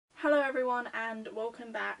everyone and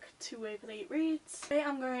welcome back to Waverly Reads. Today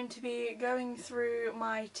I'm going to be going through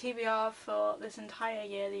my TBR for this entire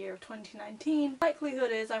year, the year of 2019.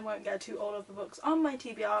 Likelihood is I won't get to all of the books on my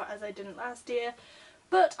TBR as I didn't last year,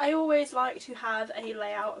 but I always like to have a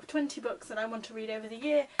layout of 20 books that I want to read over the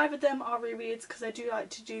year. 5 of them are rereads because I do like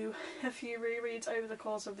to do a few rereads over the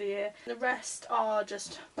course of the year. The rest are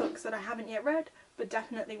just books that I haven't yet read but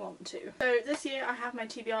definitely want to. So this year I have my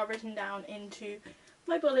TBR written down into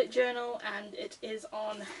my bullet journal and it is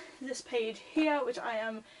on this page here, which I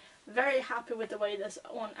am very happy with the way this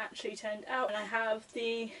one actually turned out. And I have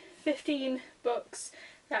the 15 books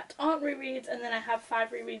that aren't rereads, and then I have 5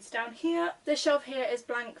 rereads down here. This shelf here is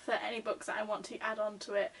blank for any books that I want to add on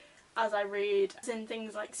to it as I read, as in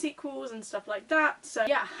things like sequels and stuff like that. So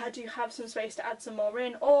yeah, I do have some space to add some more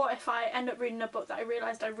in, or if I end up reading a book that I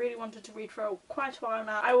realised I really wanted to read for quite a while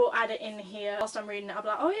now, I will add it in here whilst I'm reading it. I'll be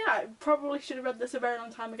like, oh yeah, I probably should have read this a very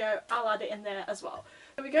long time ago, I'll add it in there as well.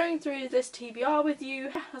 So we're going through this TBR with you.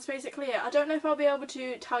 Yeah, that's basically it. I don't know if I'll be able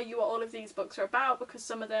to tell you what all of these books are about because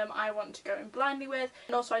some of them I want to go in blindly with,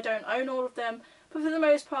 and also I don't own all of them. But for the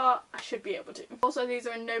most part, I should be able to. Also, these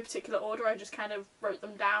are in no particular order, I just kind of wrote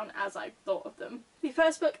them down as I thought of them. The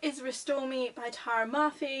first book is Restore Me by Tara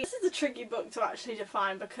Murphy. This is a tricky book to actually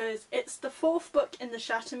define because it's the 4th book in the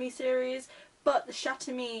Shatter Me series, but the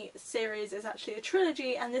Shatter Me series is actually a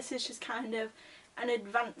trilogy and this is just kind of an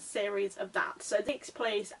advanced series of that. So it takes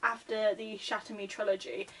place after the Shatter Me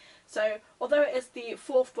trilogy. So although it is the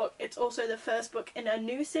 4th book, it's also the 1st book in a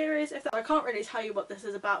new series. I can't really tell you what this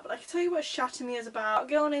is about, but I can tell you what Shatter Me is about. A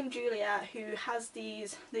girl named Juliet who has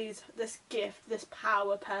this gift, this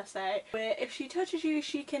power per se, where if she touches you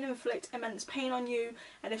she can inflict immense pain on you,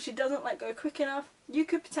 and if she doesn't let go quick enough you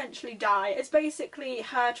could potentially die. It's basically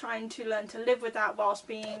her trying to learn to live with that whilst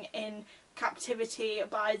being in captivity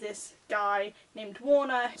by this guy named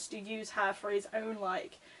Warner, who to use her for his own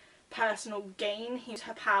personal gain. He used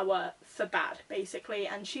her power for bad basically,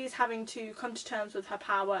 and she's having to come to terms with her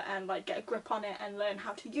power and get a grip on it and learn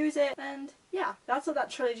how to use it. And yeah, that's what that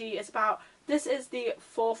trilogy is about. This is the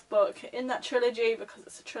 4th book in that trilogy. Because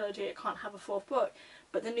it's a trilogy it can't have a 4th book,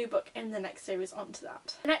 but the new book in the next series onto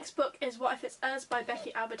that. The next book is What If It's Us by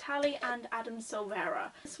Becky Albertalli and Adam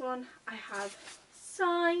Silvera. This one I have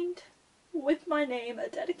signed with my name, a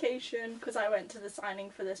dedication, because I went to the signing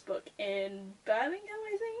for this book in Birmingham,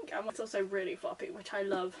 I think. It's also really floppy, which I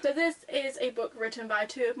love. So this is a book written by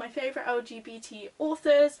 2 of my favourite LGBT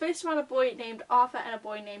authors, based around a boy named Arthur and a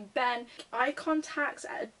boy named Ben. Eye contacts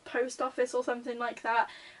at a post office or something like that,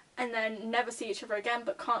 and then never see each other again,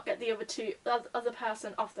 but can't get the other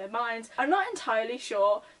person off their minds. I'm not entirely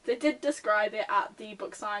sure. They did describe it at the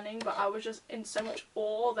book signing, but I was just in so much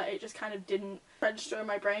awe that it just kind of didn't register in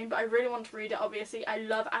my brain. But I really want to read it, obviously. I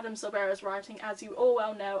love Adam Silvera's writing, as you all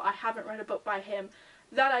well know. I haven't read a book by him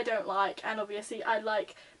that I don't like, and obviously I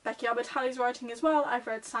like Becky Albertalli's writing as well. I've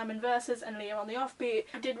read Simon Versus and Leah on the Offbeat.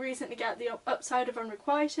 I did recently get The Upside of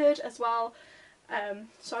Unrequited as well.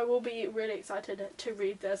 So I will be really excited to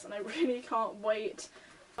read this, and I really can't wait.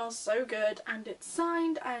 It smells so good, and it's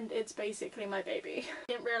signed, and it's basically my baby.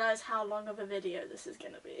 I didn't realise how long of a video this is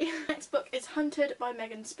going to be. Next book is Hunted by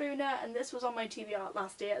Megan Spooner, and this was on my TBR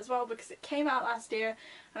last year as well because it came out last year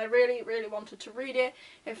and I really wanted to read it.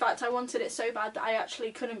 In fact, I wanted it so bad that I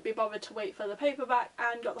actually couldn't be bothered to wait for the paperback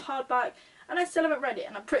and got the hardback, and I still haven't read it,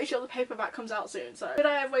 and I'm pretty sure the paperback comes out soon. So could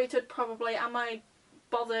I have waited? Probably. Am I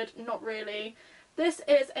bothered? Not really. This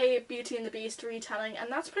is a Beauty and the Beast retelling,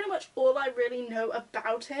 and that's pretty much all I really know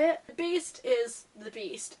about it. The Beast is the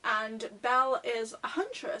Beast, and Belle is a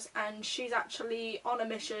huntress, and she's actually on a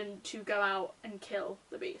mission to go out and kill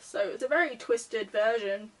the Beast. So it's a very twisted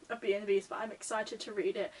version of Beauty and the Beast, but I'm excited to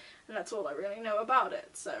read it, and that's all I really know about it.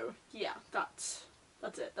 So yeah, that's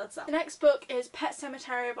it, that's that. The next book is Pet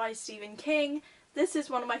Sematary by Stephen King. This is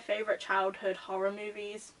one of my favourite childhood horror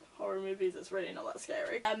movies. It's really not that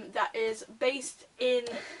scary. That is based in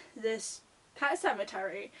this pet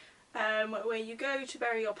cemetery where you go to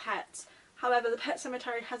bury your pets. However, the pet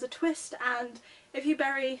cemetery has a twist, and if you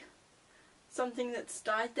bury something that's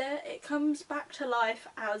died there, it comes back to life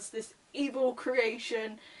as this evil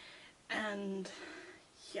creation, and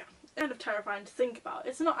yeah, kind of terrifying to think about.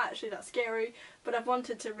 It's not actually that scary, but I've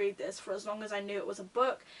wanted to read this for as long as I knew it was a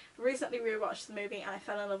book. I recently rewatched the movie and I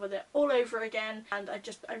fell in love with it all over again, and I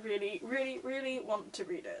really want to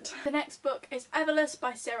read it. The next book is Everless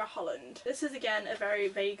by Sarah Holland. This is again a very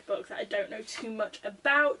vague book that I don't know too much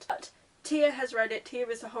about, but Tia has read it. Tia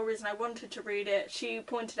is the whole reason I wanted to read it. She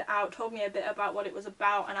pointed it out, told me a bit about what it was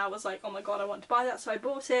about, and I was like, oh my god, I want to buy that, so I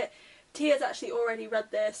bought it. Tia's actually already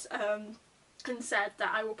read this. and said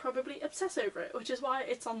that I will probably obsess over it, which is why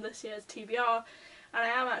it's on this year's TBR, and I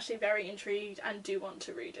am actually very intrigued and do want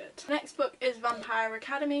to read it. The next book is Vampire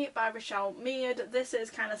Academy by Rochelle Mead. This is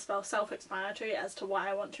kind of self-explanatory as to why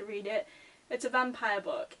I want to read it. It's a vampire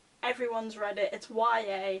book. Everyone's read it. It's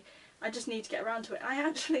YA. I just need to get around to it. I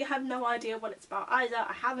actually have no idea what it's about either.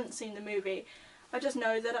 I haven't seen the movie. I just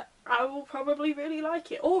know that I will probably really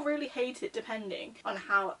like it or really hate it depending on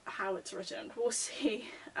how it's written. We'll see.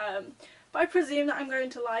 But I presume that I'm going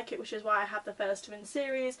to like it, which is why I have the first two in the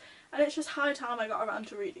series, and it's just high time I got around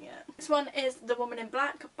to reading it. This one is The Woman in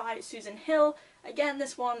Black by Susan Hill. Again,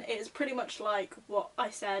 this one is pretty much like what I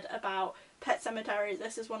said about Pet Sematary.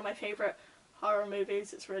 This is one of my favourite horror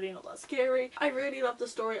movies. It's really not that scary. I really love the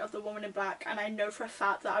story of The Woman in Black, and I know for a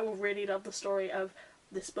fact that I will really love the story of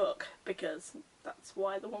this book, because that's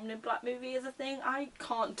why the Woman in Black movie is a thing. I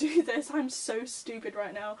can't do this, I'm so stupid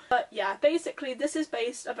right now. But yeah, basically this is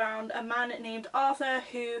based around a man named Arthur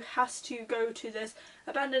who has to go to this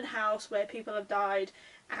abandoned house where people have died,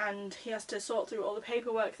 and he has to sort through all the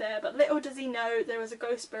paperwork there, but little does he know there is a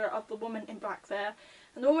ghost spirit of the Woman in Black there.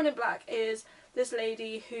 And the Woman in Black is this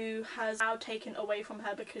lady who has now taken away from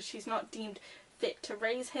her because she's not deemed fit to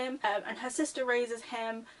raise him, and her sister raises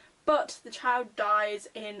him. But the child dies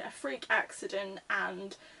in a freak accident,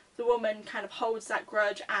 and the woman kind of holds that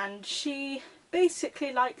grudge, and she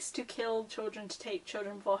basically likes to kill children to take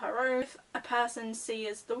children for her own. If a person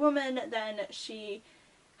sees the woman, then she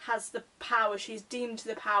has the power, she's deemed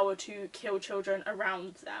the power to kill children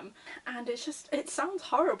around them. And it's just, it sounds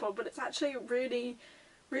horrible, but it's actually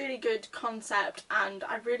really good concept, and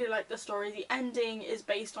I really like the story. The ending is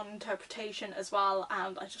based on interpretation as well,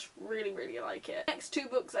 and I just really like it. Next two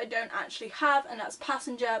books I don't actually have, and that's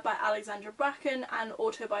Passenger by Alexandra Bracken and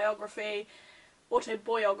Autobiography,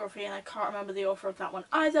 and I can't remember the author of that one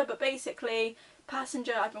either, but basically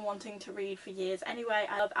Passenger I've been wanting to read for years anyway.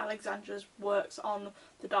 I love Alexandra's works on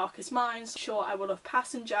The Darkest Minds. Sure, I will love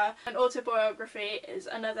Passenger. And Autobiography is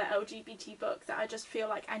another LGBT book that I just feel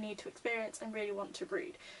like I need to experience and really want to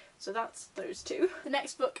read. So that's those two. The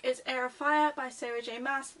next book is Air of Fire by Sarah J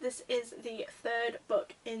Maas. This is the third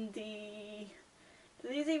book in the... do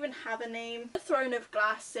these even have a name? The Throne of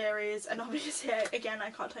Glass series, and obviously again I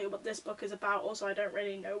can't tell you what this book is about, also I don't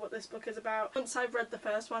really know what this book is about. Once I've read the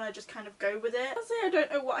first one I just kind of go with it. Honestly I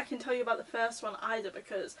don't know what I can tell you about the first one either,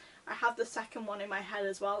 because I have the second one in my head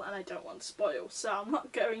as well and I don't want to spoil, so I'm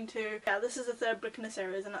not going to. Yeah, this is the third book in the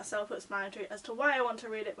series, and that's self-explanatory as to why I want to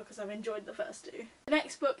read it, because I've enjoyed the first two. The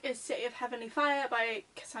next book is City of Heavenly Fire by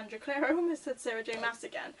Cassandra Clare. I almost said Sarah J Maas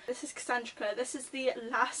again. This is Cassandra Clare. This is the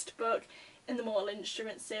last book in the Mortal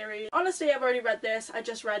Instruments series. Honestly, I've already read this. I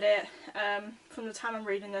just read it. From the time I'm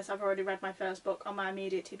reading this, I've already read my first book on my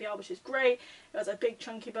immediate TBR, which is great. It was a big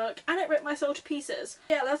chunky book, and it ripped my soul to pieces.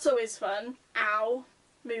 Yeah, that's always fun. Ow.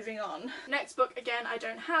 Moving on. Next book, again, I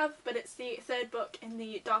don't have, but it's the third book in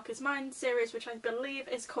the Darkest Minds series, which I believe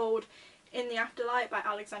is called In the Afterlight by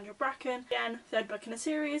Alexandra Bracken. Again, third book in a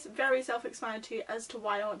series. Very self-explanatory as to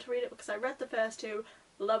why I want to read it, because I read the first two,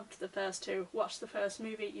 loved the first two, watched the first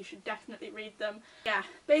movie. You should definitely read them. Yeah,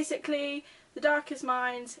 basically The Darkest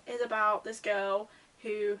Minds is about this girl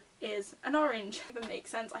who is an orange. If it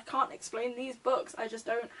makes sense. I can't explain these books, I just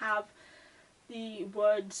don't have the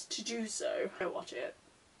words to do so. Go watch it.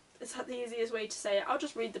 It's the easiest way to say it. I'll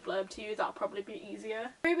just read the blurb to you, that'll probably be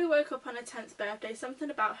easier. Ruby woke up on her 10th birthday.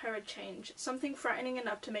 Something about her had changed. Something threatening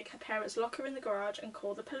enough to make her parents lock her in the garage and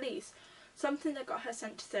call the police. Something that got her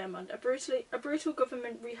sent to Thurmond, a brutal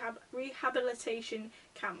government rehabilitation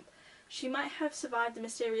camp. She might have survived the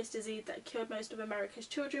mysterious disease that killed most of America's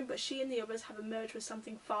children, but she and the others have emerged with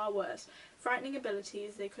something far worse, frightening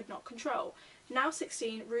abilities they could not control. Now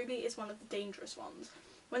 16, Ruby is one of the dangerous ones.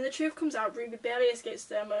 When the truth comes out, Ruby barely escapes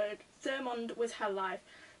Thurmond with her life.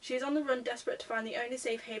 She is on the run, desperate to find the only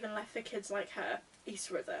safe haven left for kids like her, East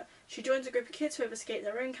River. She joins a group of kids who have escaped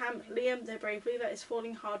their own camp. Liam, their brave leader, is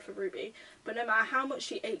falling hard for Ruby, but no matter how much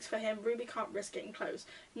she aches for him, Ruby can't risk getting close,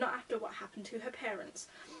 not after what happened to her parents.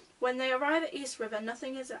 When they arrive at East River,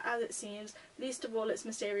 nothing is as it seems, least of all its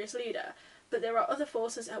mysterious leader. But there are other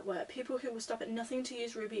forces at work, people who will stop at nothing to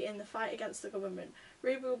use Ruby in the fight against the government.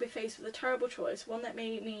 Ruby will be faced with a terrible choice, one that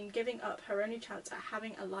may mean giving up her only chance at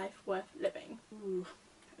having a life worth living. Ooh,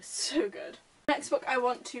 that was so good. The next book I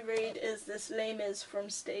want to read is this Les Mis From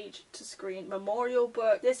Stage to Screen memorial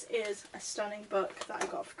book. This is a stunning book that I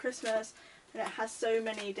got for Christmas, and it has so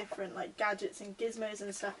many different like gadgets and gizmos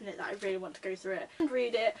and stuff in it that I really want to go through it and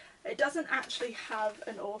read it. It doesn't actually have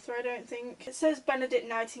an author, I don't think. It says Benedict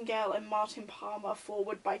Nightingale and Martin Palmer,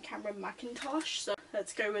 forward by Cameron McIntosh, so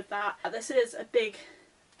let's go with that. This is a big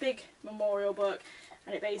memorial book,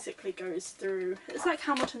 and it basically goes through, it's like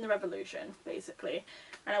Hamilton the Revolution basically,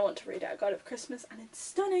 and I want to read it. I got it for Christmas and it's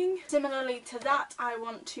stunning. Similarly to that, I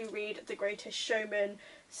want to read The Greatest Showman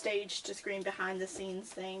stage to screen behind the scenes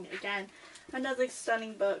thing. Again, another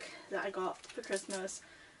stunning book that I got for Christmas,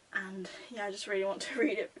 and yeah, I just really want to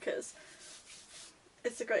read it because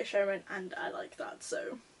it's The Greatest Showman and I like that.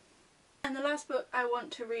 So, and the last book I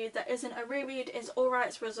want to read that isn't a reread is All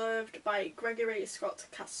Rights Reserved by Gregory Scott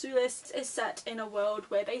Kasulis. It's set in a world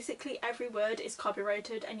where basically every word is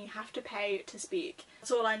copyrighted and you have to pay to speak.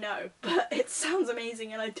 That's all I know, but it sounds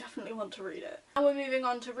amazing and I definitely want to read it. And we're moving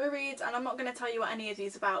on to rereads, and I'm not going to tell you what any of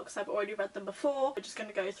these are about because I've already read them before. We're just going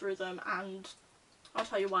to go through them and I'll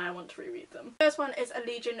tell you why I want to reread them. The first one is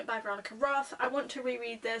Allegiant by Veronica Roth. I want to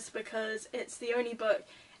reread this because it's the only book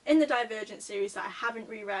in the Divergent series that I haven't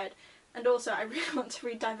reread. And also I really want to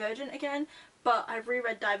read Divergent again, but I've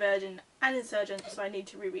reread Divergent and Insurgent, so I need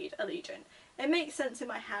to reread Allegiant. It makes sense in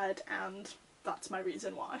my head and that's my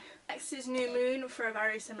reason why. Next is New Moon for a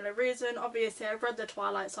very similar reason. Obviously I've read the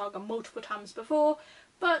Twilight Saga multiple times before,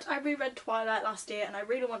 but I reread Twilight last year and I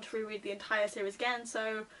really want to reread the entire series again,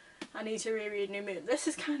 so I need to reread New Moon. This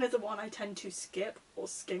is kind of the one I tend to skip or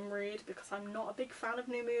skim read because I'm not a big fan of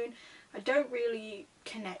New Moon. I don't really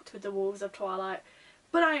connect with the Wolves of Twilight.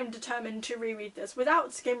 But I am determined to reread this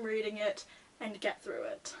without skim reading it and get through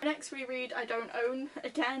it. The next reread I don't own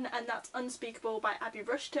again, and that's Unspeakable by Abby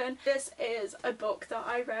Rushton. This is a book that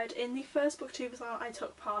I read in the first booktube that I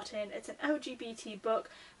took part in. It's an LGBT book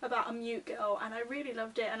about a mute girl and I really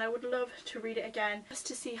loved it, and I would love to read it again just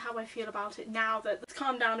to see how I feel about it now that it's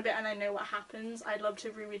calmed down a bit and I know what happens. I'd love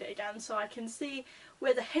to reread it again so I can see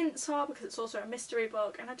where the hints are, because it's also a mystery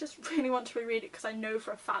book and I just really want to reread it because I know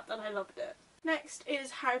for a fact that I loved it. Next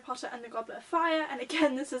is Harry Potter and the Goblet of Fire, and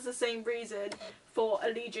again this is the same reason for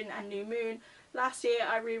Allegiant and New Moon. Last year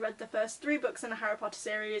I reread the first 3 books in the Harry Potter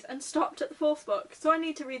series and stopped at the 4th book, so I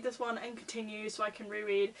need to read this one and continue so I can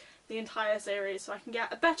reread the entire series so I can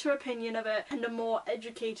get a better opinion of it and a more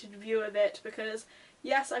educated view of it, because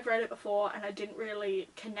yes, I've read it before and I didn't really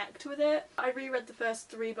connect with it. I reread the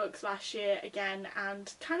first 3 books last year again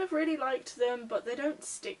and kind of really liked them, but they don't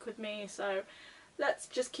stick with me, so let's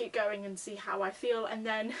just keep going and see how I feel, and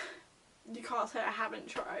then you can't say I haven't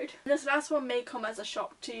tried. This last one may come as a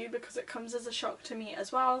shock to you because it comes as a shock to me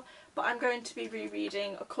as well, but I'm going to be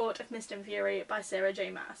rereading A Court of Mist and Fury by Sarah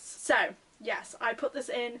J Maas. So yes, I put this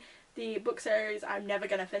in the book series I'm never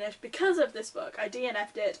going to finish because of this book. I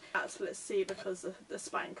DNF'd it. Let's see, because the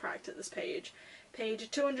spine cracked at this page.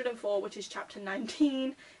 Page 204, which is chapter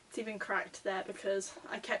 19. It's even cracked there because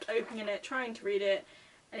I kept opening it, trying to read it,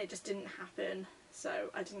 and it just didn't happen. So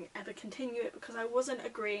I didn't ever continue it because I wasn't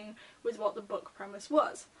agreeing with what the book premise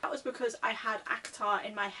was. That was because I had ACOTAR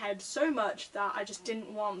in my head so much that I just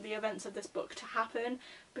didn't want the events of this book to happen,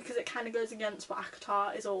 because it kind of goes against what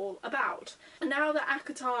ACOTAR is all about. And now that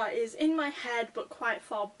ACOTAR is in my head but quite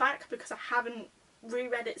far back because I haven't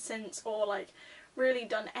reread it since, or like really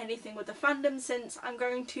done anything with the fandom since, I'm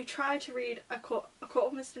going to try to read A Court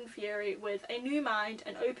of Mist and Fury with a new mind,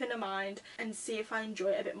 an opener mind, and see if I enjoy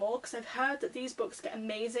it a bit more, because I've heard that these books get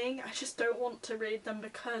amazing. I just don't want to read them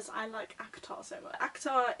because I like ACOTAR so much.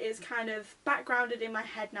 ACOTAR is kind of backgrounded in my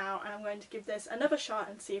head now, and I'm going to give this another shot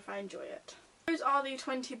and see if I enjoy it. Those are the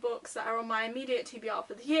 20 books that are on my immediate TBR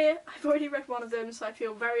for the year. I've already read one of them, so I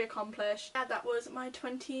feel very accomplished. And that was my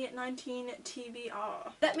 2019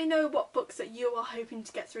 TBR. Let me know what books that you are hoping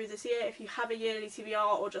to get through this year, if you have a yearly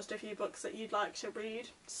TBR or just a few books that you'd like to read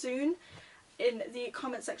soon, in the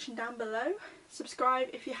comment section down below. Subscribe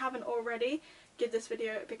if you haven't already. Give this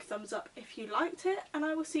video a big thumbs up if you liked it, and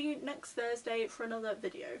I will see you next Thursday for another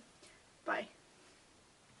video. Bye.